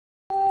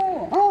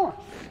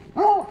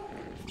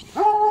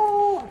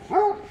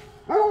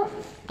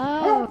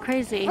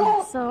crazy.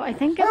 So I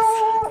think it's...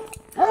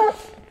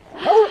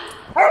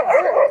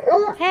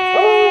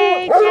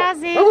 Hey,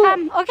 Jazzy,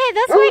 come. Okay,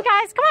 this way,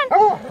 guys. Come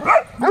on.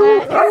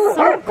 It's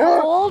so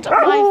cold.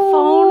 My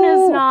phone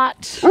is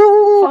not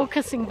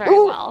focusing very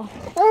well.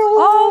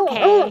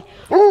 Okay.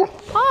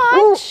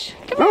 Ponch,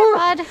 come here,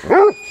 bud.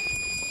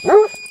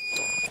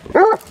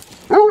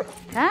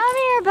 Come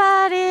here,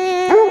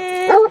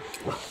 buddy.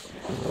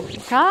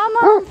 Come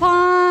on,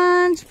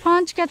 Ponch.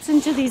 Ponch gets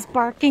into these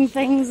barking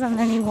things and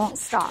then he won't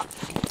stop.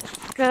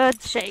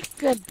 Good shake.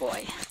 Good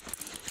boy.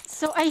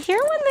 So I hear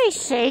when they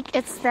shake,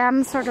 it's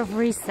them sort of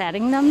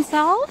resetting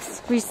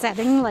themselves,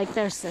 resetting like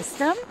their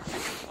system.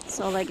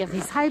 So like if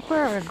he's hyper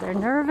or if they're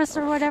nervous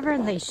or whatever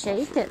and they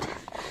shake,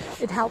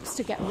 it helps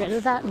to get rid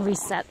of that and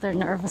reset their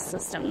nervous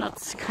system.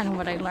 That's kind of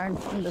what I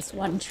learned from this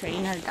one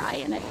trainer guy,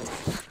 and I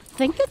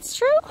think it's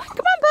true.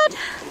 Come on,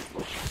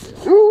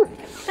 bud.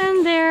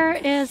 And there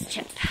is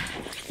Chip.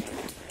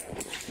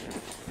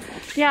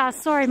 Yeah,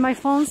 sorry, my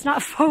phone's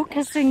not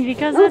focusing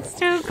because it's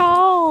too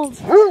cold.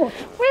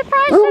 We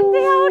probably shouldn't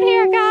be out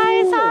here,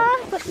 guys,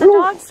 huh? But the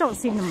dogs don't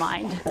seem to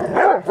mind.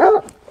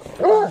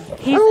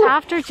 He's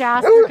after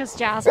Jasper because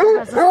Jasper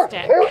has a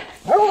stick.